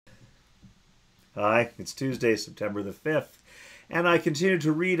Hi, it's Tuesday, September the 5th, and I continue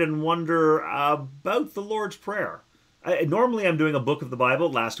to read and wonder about the Lord's Prayer. Normally, I'm doing a book of the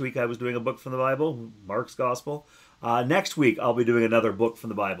Bible. Last week, I was doing a book from the Bible, Mark's Gospel. Next week, I'll be doing another book from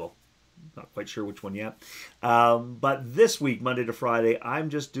the Bible. Not quite sure which one yet. But this week, Monday to Friday, I'm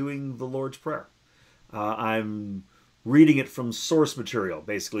just doing the Lord's Prayer. I'm reading it from source material,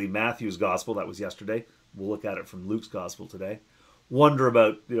 basically Matthew's Gospel. That was yesterday. We'll look at it from Luke's Gospel today. Wonder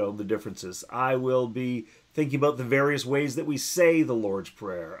about the differences. I will be thinking about the various ways that we say the Lord's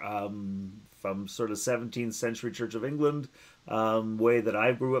Prayer, from sort of 17th century Church of England way that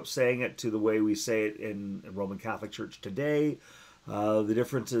I grew up saying it to the way we say it in Roman Catholic Church today. The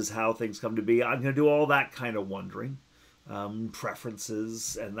differences, how things come to be. I'm going to do all that kind of wondering,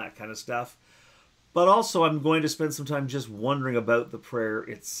 preferences and that kind of stuff. But also, I'm going to spend some time just wondering about the prayer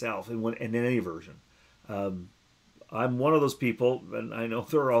itself in any version. I'm one of those people, and I know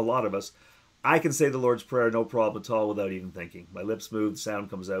there are a lot of us, I can say the Lord's Prayer no problem at all without even thinking. My lips move, the sound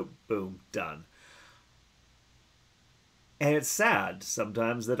comes out, boom, done. And it's sad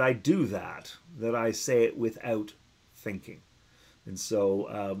sometimes that I do that I say it without thinking. And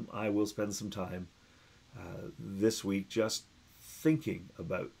so I will spend some time this week just thinking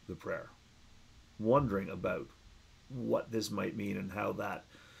about the prayer, wondering about what this might mean and how that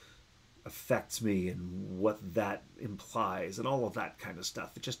affects me and what that implies and all of that kind of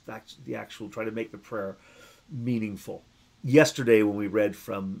stuff. It's just the actual try to make the prayer meaningful. Yesterday when we read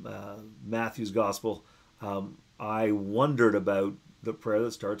from Matthew's Gospel, I wondered about the prayer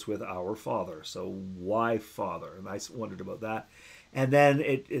that starts with Our Father. So why Father? And I wondered about that. And then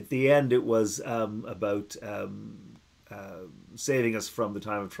at the end it was about saving us from the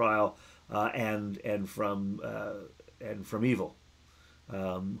time of trial and from evil.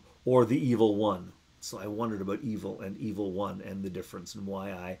 Or the evil one. So I wondered about evil and evil one and the difference and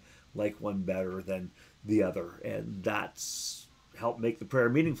why I like one better than the other. And that's helped make the prayer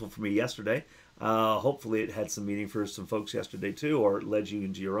meaningful for me yesterday. Hopefully it had some meaning for some folks yesterday too, or it led you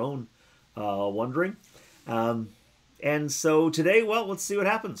into your own wondering. And so today, well, let's see what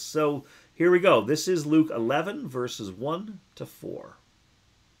happens. So here we go. This is Luke 11, verses 1 to 4.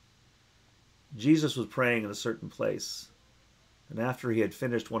 Jesus was praying in a certain place. And after he had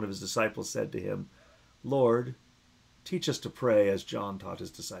finished, one of his disciples said to him, Lord, teach us to pray as John taught his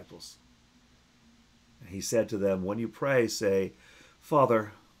disciples. And he said to them, when you pray, say,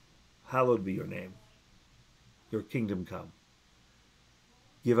 Father, hallowed be your name. Your kingdom come.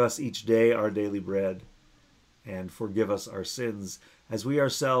 Give us each day our daily bread, and forgive us our sins, as we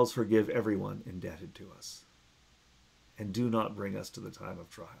ourselves forgive everyone indebted to us. And do not bring us to the time of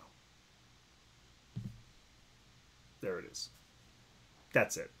trial. There it is.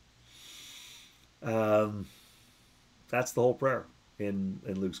 That's it. That's the whole prayer in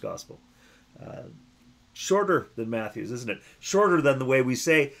Luke's Gospel. Shorter than Matthew's, isn't it? Shorter than the way we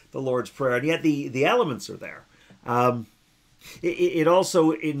say the Lord's Prayer, and yet the elements are there. It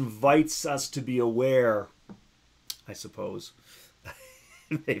also invites us to be aware, I suppose.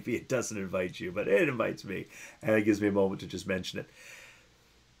 Maybe it doesn't invite you, but it invites me, and it gives me a moment to just mention it.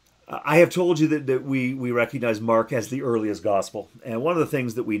 I have told you that we recognize Mark as the earliest gospel. And one of the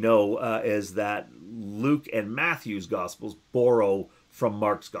things that we know is that Luke and Matthew's gospels borrow from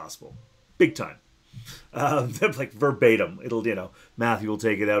Mark's gospel. Big time. Like verbatim. Matthew will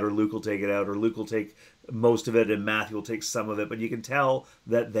take it out, or Luke will take it out, or Luke will take most of it and Matthew will take some of it. But you can tell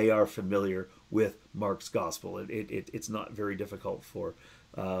that they are familiar with Mark's gospel. It's not very difficult for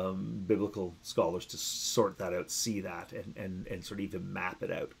biblical scholars to sort that out, see that, and sort of even map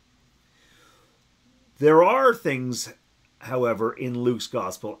it out. There are things, however, in Luke's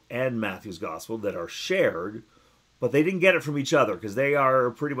Gospel and Matthew's Gospel that are shared, but they didn't get it from each other because they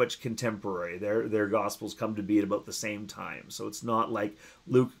are pretty much contemporary. Their Gospels come to be at about the same time. So it's not like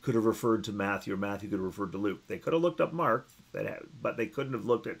Luke could have referred to Matthew or Matthew could have referred to Luke. They could have looked up Mark, but they couldn't have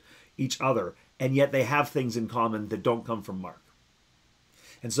looked at each other. And yet they have things in common that don't come from Mark.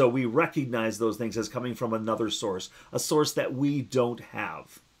 And so we recognize those things as coming from another source, a source that we don't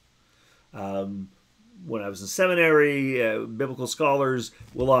have. When I was in seminary, biblical scholars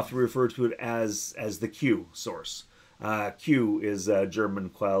will often refer to it as the Q source. Q is German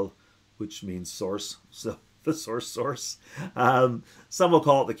Quell, which means source, so the source. Some will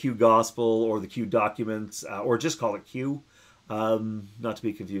call it the Q Gospel or the Q Documents, or just call it Q, not to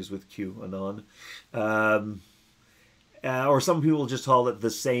be confused with Q Anon. Or some people just call it the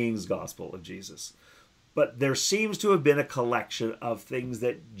Sayings Gospel of Jesus. But there seems to have been a collection of things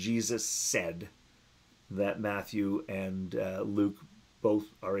that Jesus said that Matthew and Luke both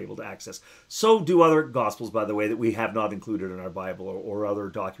are able to access. So do other Gospels, by the way, that we have not included in our Bible or other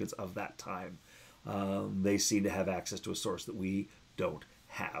documents of that time. They seem to have access to a source that we don't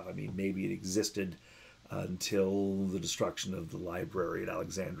have. I mean, maybe it existed until the destruction of the library at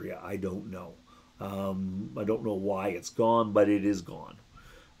Alexandria. I don't know. I don't know why it's gone, but it is gone.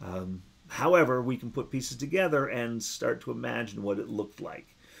 However, we can put pieces together and start to imagine what it looked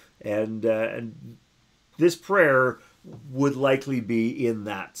like. And this prayer would likely be in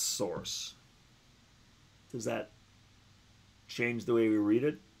that source. Does that change the way we read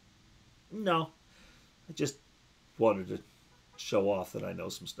it? No. I just wanted to show off that I know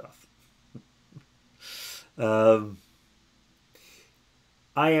some stuff. I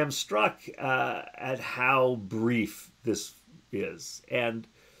am struck at how brief this is. And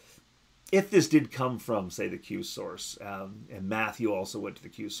if this did come from, say, the Q source, and Matthew also went to the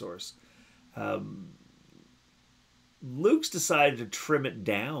Q source, Luke's decided to trim it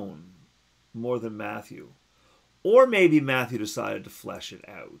down more than Matthew. Or maybe Matthew decided to flesh it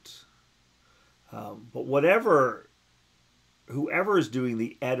out. But whoever is doing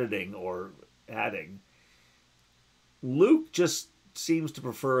the editing or adding, Luke just seems to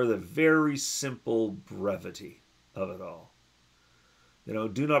prefer the very simple brevity of it all.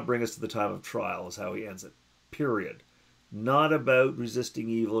 Do not bring us to the time of trial is how he ends it. Period. Not about resisting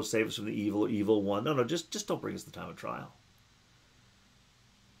evil or save us from the evil or evil one. No, just don't bring us to the time of trial.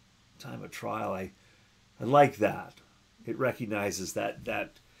 Time of trial, I like that. It recognizes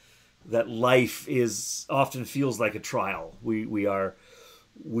that life often feels like a trial. We are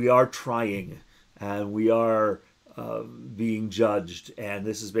trying, and we are being judged, and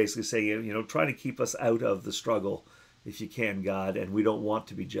this is basically saying, trying to keep us out of the struggle if you can, God, and we don't want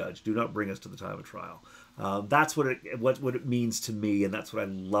to be judged. Do not bring us to the time of trial. That's what it means to me, and that's what I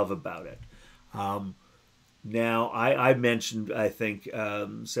love about it. Now, I mentioned, I think,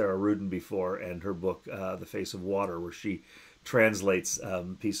 Sarah Rudin before, and her book, The Face of Water, where she translates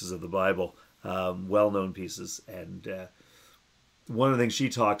pieces of the Bible, well-known pieces. And one of the things she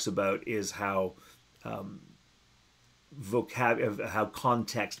talks about is how how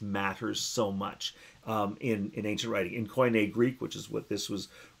context matters so much in ancient writing. In Koine Greek, which is what this was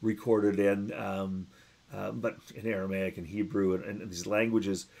recorded in, but in Aramaic and Hebrew and these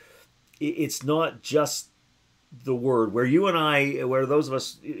languages, it's not just the word. Where you and I, where those of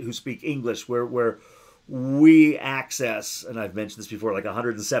us who speak English, where we access, and I've mentioned this before, like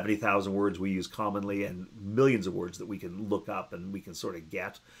 170,000 words we use commonly and millions of words that we can look up and we can sort of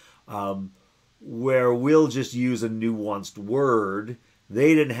get, where we'll just use a nuanced word.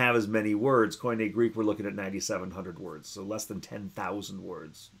 They didn't have as many words. Koine Greek, we're looking at 9,700 words, so less than 10,000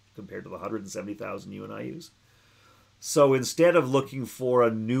 words compared to the 170,000 you and I use. So instead of looking for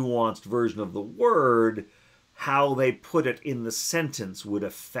a nuanced version of the word, how they put it in the sentence would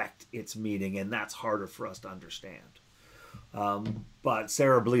affect its meaning, and that's harder for us to understand. But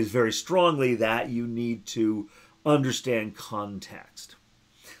Sarah believes very strongly that you need to understand context.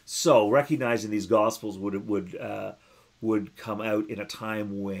 So recognizing these Gospels would come out in a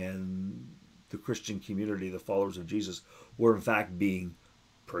time when the Christian community, the followers of Jesus, were in fact being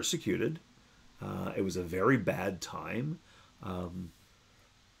persecuted. It was a very bad time.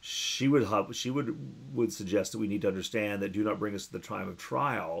 She would suggest that we need to understand that "do not bring us to the time of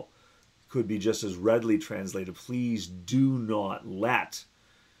trial" could be just as readily translated, "please do not let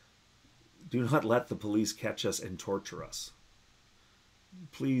the police catch us and torture us.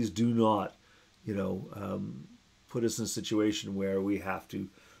 Please do not, put us in a situation where we have to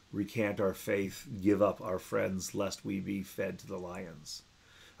recant our faith, give up our friends, lest we be fed to the lions."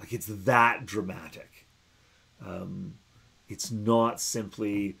 Like, it's that dramatic. It's not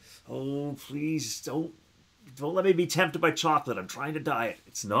simply, "oh, please don't let me be tempted by chocolate. I'm trying to diet."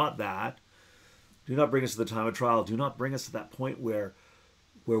 It's not that. Do not bring us to the time of trial. Do not bring us to that point where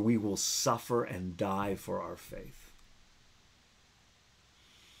we will suffer and die for our faith.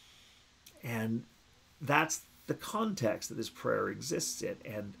 And that's the context that this prayer exists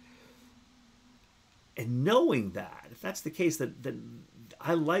in. And knowing that, if that's the case, then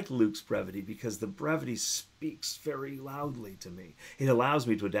I like Luke's brevity, because the brevity speaks very loudly to me. It allows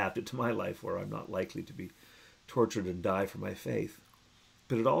me to adapt it to my life, where I'm not likely to be tortured and die for my faith.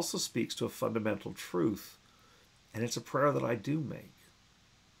 But it also speaks to a fundamental truth, and it's a prayer that I do make.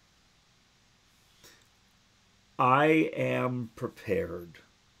 I am prepared,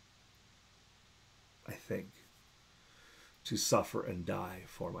 I think, to suffer and die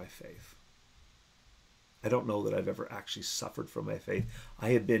for my faith. I don't know that I've ever actually suffered for my faith. I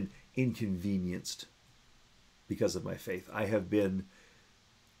have been inconvenienced because of my faith. I have been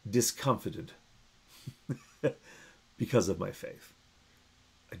discomfited because of my faith.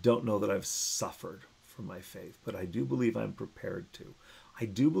 I don't know that I've suffered for my faith, but I do believe I'm prepared to. I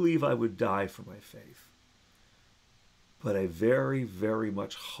do believe I would die for my faith. But I very, very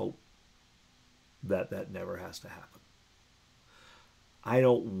much hope that that never has to happen. I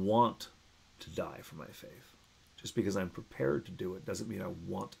don't want to die for my faith. Just because I'm prepared to do it doesn't mean I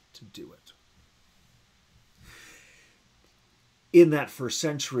want to do it. In that first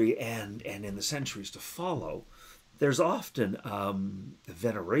century and in the centuries to follow, there's often a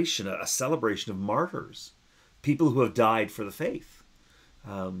veneration, a celebration of martyrs, people who have died for the faith.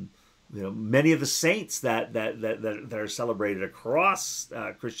 Many of the saints that are celebrated across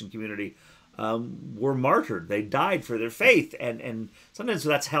Christian community were martyred. They died for their faith, and sometimes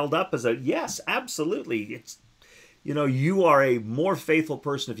that's held up as a yes, absolutely. It's you are a more faithful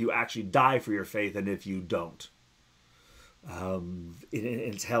person if you actually die for your faith than if you don't.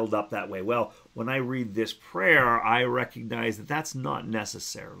 It's held up that way. Well, when I read this prayer, I recognize that that's not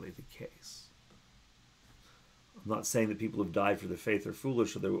necessarily the case. I'm not saying that people who've died for their faith are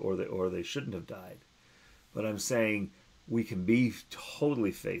foolish or they shouldn't have died, but I'm saying we can be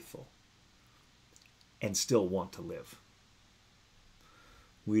totally faithful and still want to live.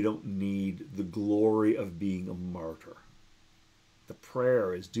 We don't need the glory of being a martyr. The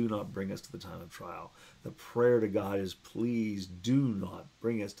prayer is, do not bring us to the time of trial. The prayer to God is, please do not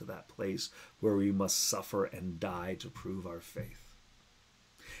bring us to that place where we must suffer and die to prove our faith.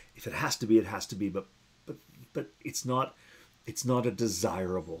 If it has to be, it has to be, but it's not a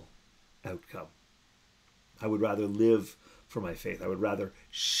desirable outcome. I would rather live for my faith. I would rather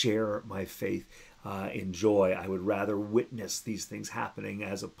share my faith in joy. I would rather witness these things happening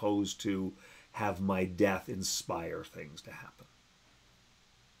as opposed to have my death inspire things to happen.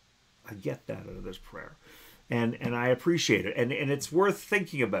 I get that out of this prayer, and I appreciate it, and it's worth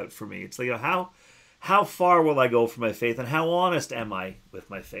thinking about for me. It's like, how far will I go for my faith, and how honest am I with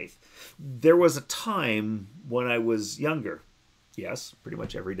my faith? There was a time when I was younger, yes, pretty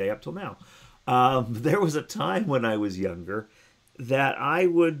much every day up till now. There was a time when I was younger that I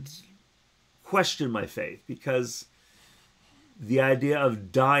would question my faith because the idea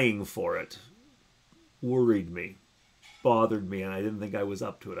of dying for it worried me, bothered me, and I didn't think I was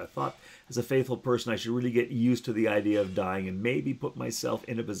up to it. I thought as a faithful person I should really get used to the idea of dying and maybe put myself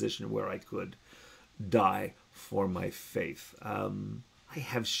in a position where I could die for my faith. I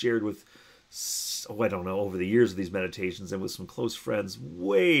have shared with, I don't know, over the years of these meditations and with some close friends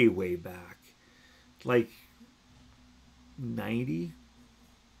way, way back, like 90,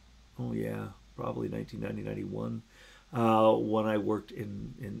 oh yeah, probably 1990, 91, when I worked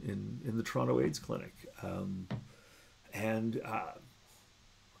in the Toronto AIDS Clinic. And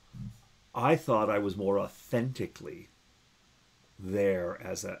I thought I was more authentically there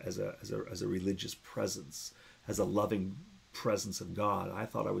as a religious presence, as a loving presence of God. I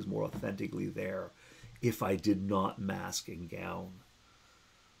thought I was more authentically there if I did not mask and gown,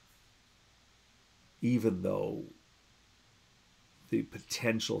 even though the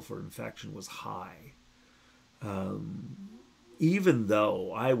potential for infection was high. Even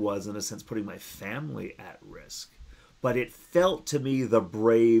though I was, in a sense, putting my family at risk. But it felt to me the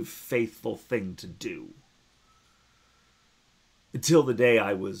brave, faithful thing to do. Until the day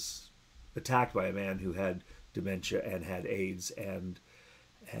I was attacked by a man who had dementia and had AIDS, and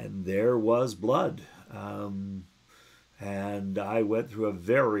there was blood. And I went through a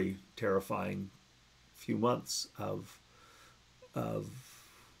very terrifying few months of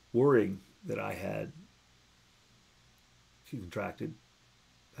worrying that I had contracted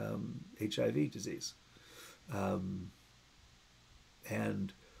HIV disease.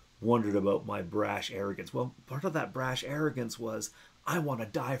 And wondered about my brash arrogance. Well, part of that brash arrogance was, I want to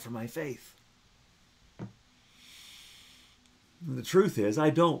die for my faith. And the truth is, I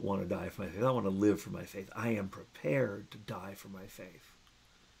don't want to die for my faith. I want to live for my faith. I am prepared to die for my faith,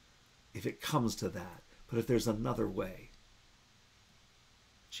 if it comes to that. But if there's another way,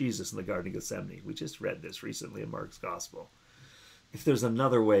 Jesus in the Garden of Gethsemane, we just read this recently in Mark's Gospel. If there's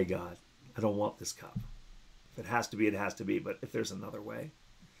another way, God, I don't want this cup. If it has to be, it has to be. But if there's another way,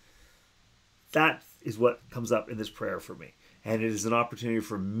 that is what comes up in this prayer for me. And it is an opportunity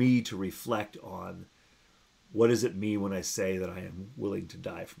for me to reflect on, what does it mean when I say that I am willing to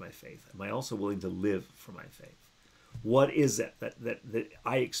die for my faith? Am I also willing to live for my faith? What is it that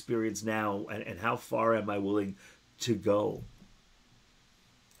I experience now, and how far am I willing to go?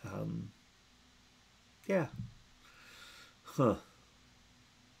 Yeah.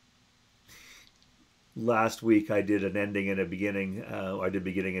 Last week I did an ending and a beginning. I did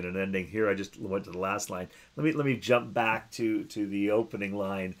beginning and an ending. Here I just went to the last line. Let me jump back to the opening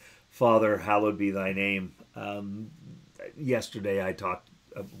line. Father, hallowed be thy name. Yesterday I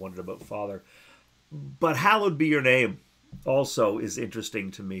wondered about Father, but hallowed be your name. also is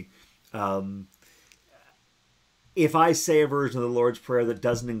interesting to me. If I say a version of the Lord's Prayer that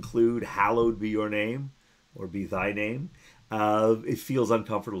doesn't include "Hallowed be your name" or "Be thy name," it feels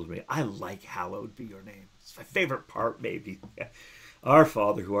uncomfortable to me. I like "Hallowed be your name." It's my favorite part, maybe. Our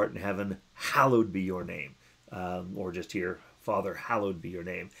Father who art in heaven, hallowed be your name. Or just here, Father, hallowed be your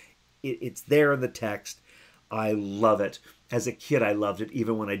name. It's there in the text. I love it. As a kid, I loved it,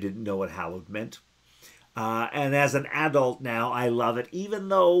 even when I didn't know what hallowed meant. And as an adult now, I love it, even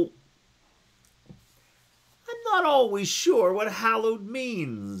though I'm not always sure what hallowed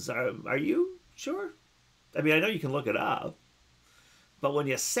means. Are you sure? I mean, I know you can look it up, but when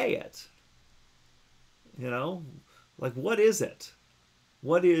you say it, you know, like, what is it?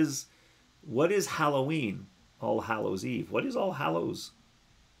 What is Halloween? All Hallows Eve. What is All Hallows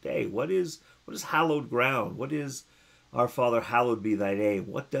Day? What is hallowed ground? What is Our Father, hallowed be thy name?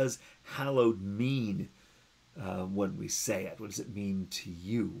 What does hallowed mean when we say it? What does it mean to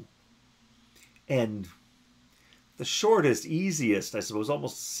you? And the shortest, easiest, I suppose,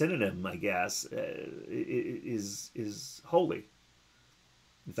 almost synonym, I guess, is holy.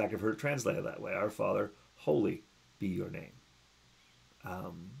 In fact, I've heard it translated that way. Our Father, holy be your name.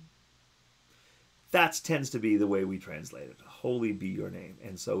 That tends to be the way we translate it. Holy be your name.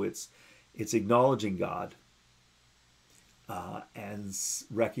 And so it's acknowledging God and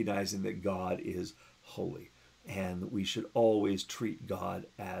recognizing that God is holy. And we should always treat God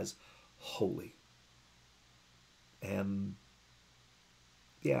as holy. And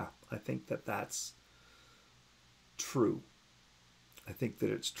yeah, I think that that's true. I think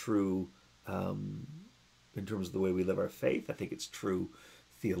that it's true in terms of the way we live our faith. I think it's true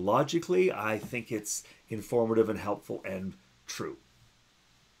theologically. I think it's informative and helpful and true.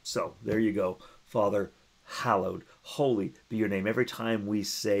 So there you go. Father, hallowed, holy be your name. Every time we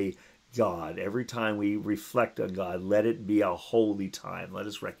say God, every time we reflect on God, let it be a holy time. Let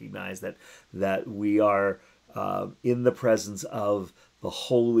us recognize that we are in the presence of the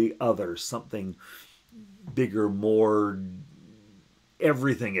holy other, something bigger, more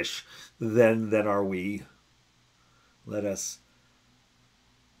everything-ish than are we. Let us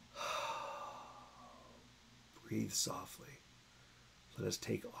breathe softly. Let us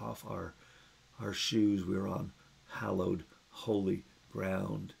take off our shoes. We're on hallowed, holy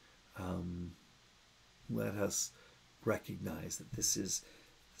ground. Let us recognize that this is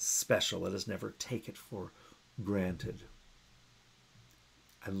special. Let us never take it for granted.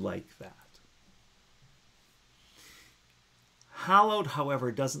 I like that. Hallowed,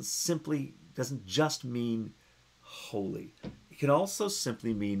 however, doesn't just mean holy. It can also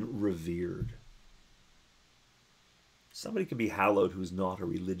simply mean revered. Somebody can be hallowed who's not a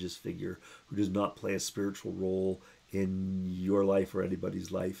religious figure, who does not play a spiritual role in your life or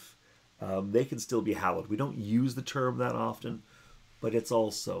anybody's life. They can still be hallowed. We don't use the term that often, but it's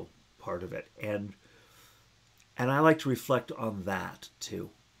also part of it. And I like to reflect on that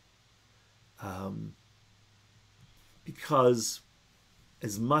too. Because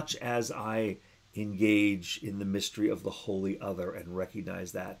as much as I engage in the mystery of the holy other and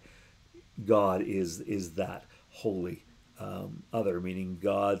recognize that God is that holy other, meaning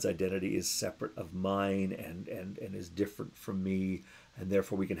God's identity is separate of mine and is different from me, and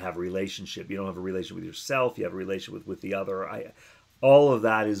therefore we can have a relationship. You don't have a relationship with yourself, you have a relationship with the other. All of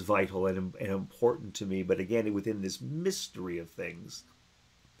that is vital and important to me, but again, within this mystery of things,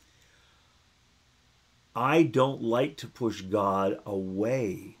 I don't like to push God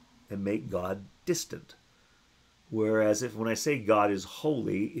away and make God distant. Whereas when I say God is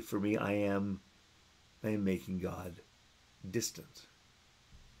holy, for me, I am making God distant.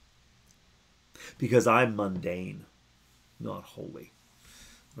 Because I'm mundane, not holy.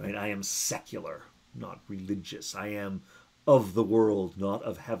 Right? I am secular, not religious. I am of the world, not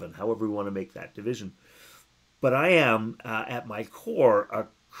of heaven, however we want to make that division. But I am, at my core, a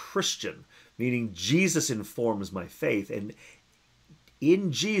Christian, meaning Jesus informs my faith. And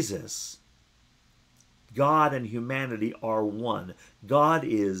in Jesus, God and humanity are one.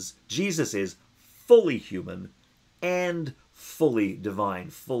 Jesus is fully human and fully divine,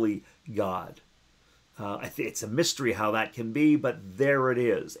 fully God. I think it's a mystery how that can be, but there it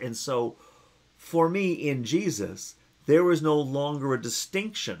is. And so, for me, in Jesus, there is no longer a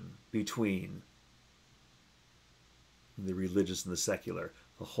distinction between the religious and the secular,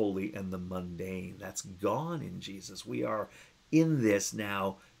 the holy and the mundane. That's gone in Jesus. We are in this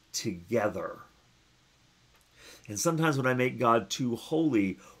now together. And sometimes when I make God too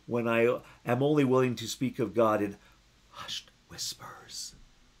holy, when I am only willing to speak of God in hushed whispers,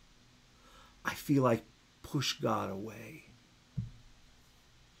 I feel I push God away.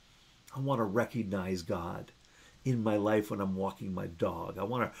 I want to recognize God in my life when I'm walking my dog. I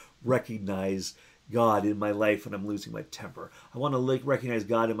want to recognize God in my life when I'm losing my temper. I want to recognize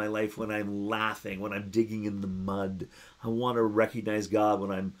God in my life when I'm laughing, when I'm digging in the mud. I want to recognize God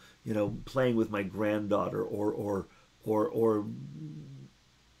when I'm, playing with my granddaughter or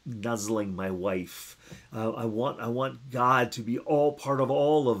nuzzling my wife. I want God to be all part of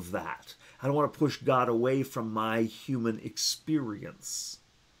all of that. I don't want to push God away from my human experience,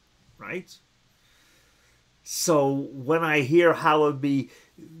 right? So when I hear hallowed be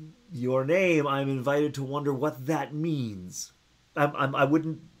your name, I'm invited to wonder what that means. I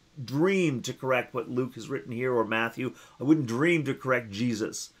wouldn't dream to correct what Luke has written here or Matthew. I wouldn't dream to correct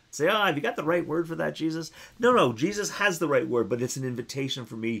Jesus. Say, have you got the right word for that, Jesus? No, Jesus has the right word, but it's an invitation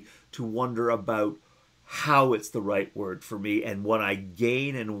for me to wonder about how it's the right word for me and what I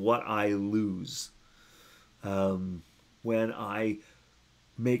gain and what I lose when I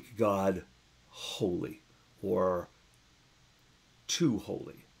make God holy or too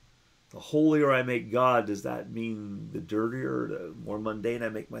holy. The holier I make God, does that mean the dirtier, the more mundane I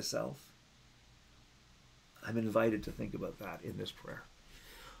make myself? I'm invited to think about that in this prayer.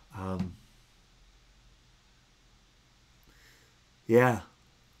 Yeah.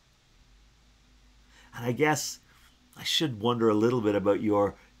 And I guess I should wonder a little bit about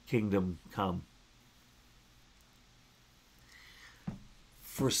your kingdom come.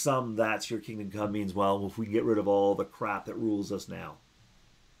 For some, that's your kingdom come means, well, if we get rid of all the crap that rules us now.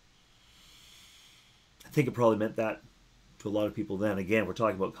 I think it probably meant that to a lot of people then. Again, we're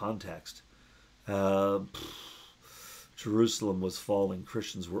talking about context. Jerusalem was falling.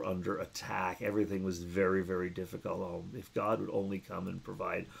 Christians were under attack. Everything was very, very difficult. Oh, if God would only come and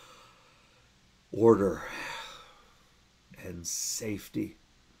provide order and safety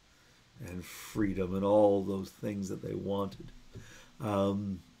and freedom and all those things that they wanted.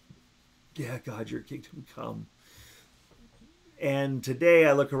 Yeah, God, your kingdom come. And today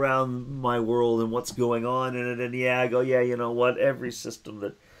I look around my world and what's going on in it, and I go, you know what? Every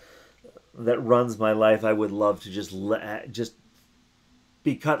system that runs my life, I would love to just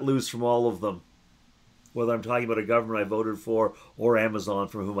be cut loose from all of them. Whether I'm talking about a government I voted for or Amazon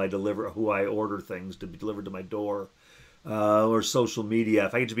from who I order things to be delivered to my door, or social media.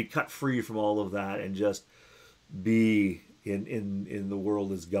 If I get to be cut free from all of that and just be in the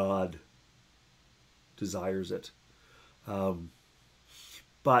world as God desires it.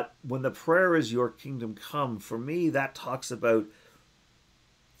 But when the prayer is your kingdom come, for me, that talks about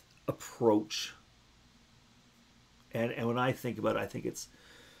approach. And when I think about it, I think it's,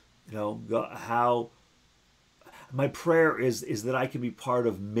 how my prayer is that I can be part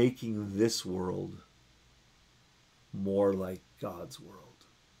of making this world more like God's world.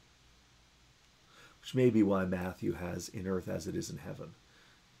 Which may be why Matthew has in earth as it is in heaven.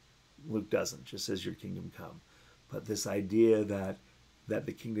 Luke doesn't, just says your kingdom come. But this idea that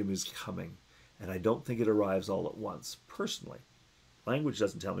the kingdom is coming, and I don't think it arrives all at once, personally. Language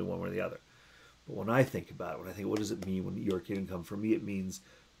doesn't tell me one way or the other. But when I think about it, what does it mean when your kingdom come? For me, it means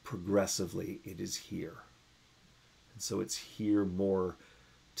progressively it is here. And so it's here more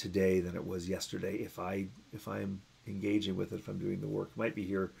today than it was yesterday. If I'm engaging with it, if I'm doing the work, it might be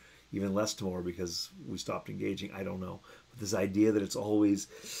here even less tomorrow because we stopped engaging. I don't know. But this idea that it's always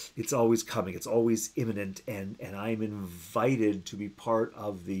coming, it's always imminent, and I'm invited to be part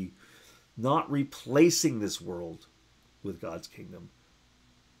of the not replacing this world with God's kingdom,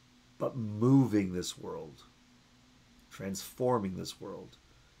 but moving this world, transforming this world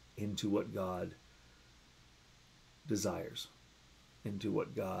into what God desires, into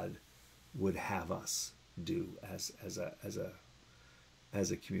what God would have us do as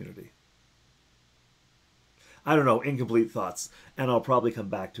a community. I don't know, incomplete thoughts, and I'll probably come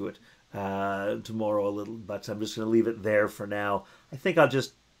back to it tomorrow a little, but I'm just going to leave it there for now. I think I'm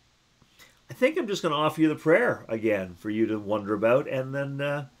just going to offer you the prayer again for you to wonder about, and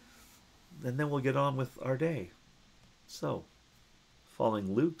then we'll get on with our day. So,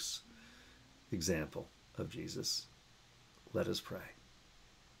 following Luke's example of Jesus, let us pray.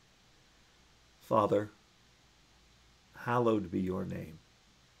 Father, hallowed be your name.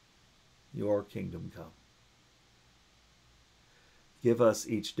 Your kingdom come. Give us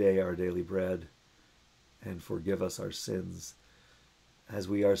each day our daily bread, and forgive us our sins, as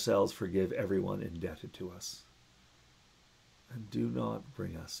we ourselves forgive everyone indebted to us. And do not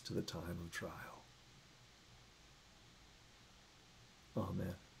bring us to the time of trial.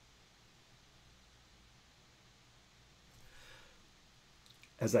 Amen.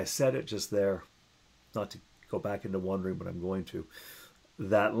 As I said it just there, not to go back into wondering, but I'm going to,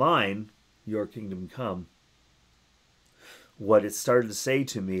 that line, your kingdom come, what it started to say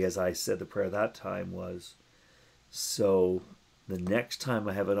to me as I said the prayer that time was, So the next time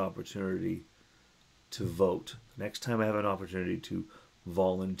I have an opportunity to vote, the next time I have an opportunity to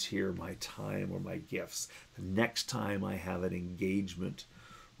volunteer my time or my gifts, the next time I have an engagement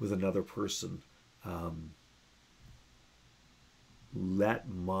with another person, let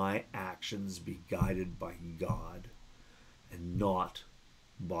my actions be guided by God and not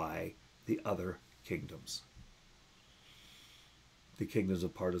by the other kingdoms. The kingdoms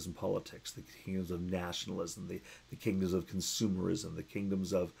of partisan politics, the kingdoms of nationalism, the kingdoms of consumerism, the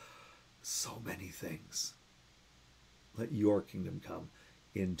kingdoms of so many things. Let your kingdom come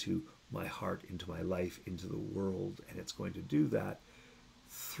into my heart, into my life, into the world, and it's going to do that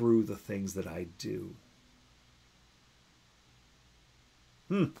through the things that I do.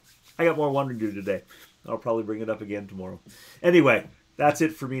 I got more wondering to do today. I'll probably bring it up again tomorrow. Anyway, that's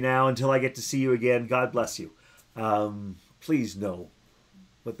it for me now. Until I get to see you again, God bless you. Please know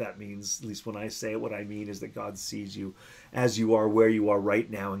what that means. At least when I say it, what I mean is that God sees you as you are, where you are right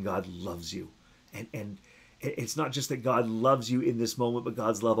now, and God loves you. And it's not just that God loves you in this moment, but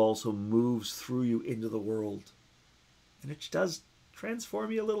God's love also moves through you into the world. And it does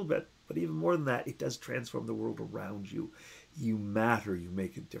transform you a little bit. But even more than that, it does transform the world around you. You matter. You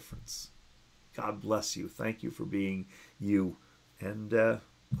make a difference. God bless you. Thank you for being you. And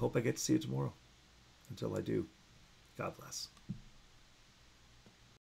hope I get to see you tomorrow. Until I do, God bless.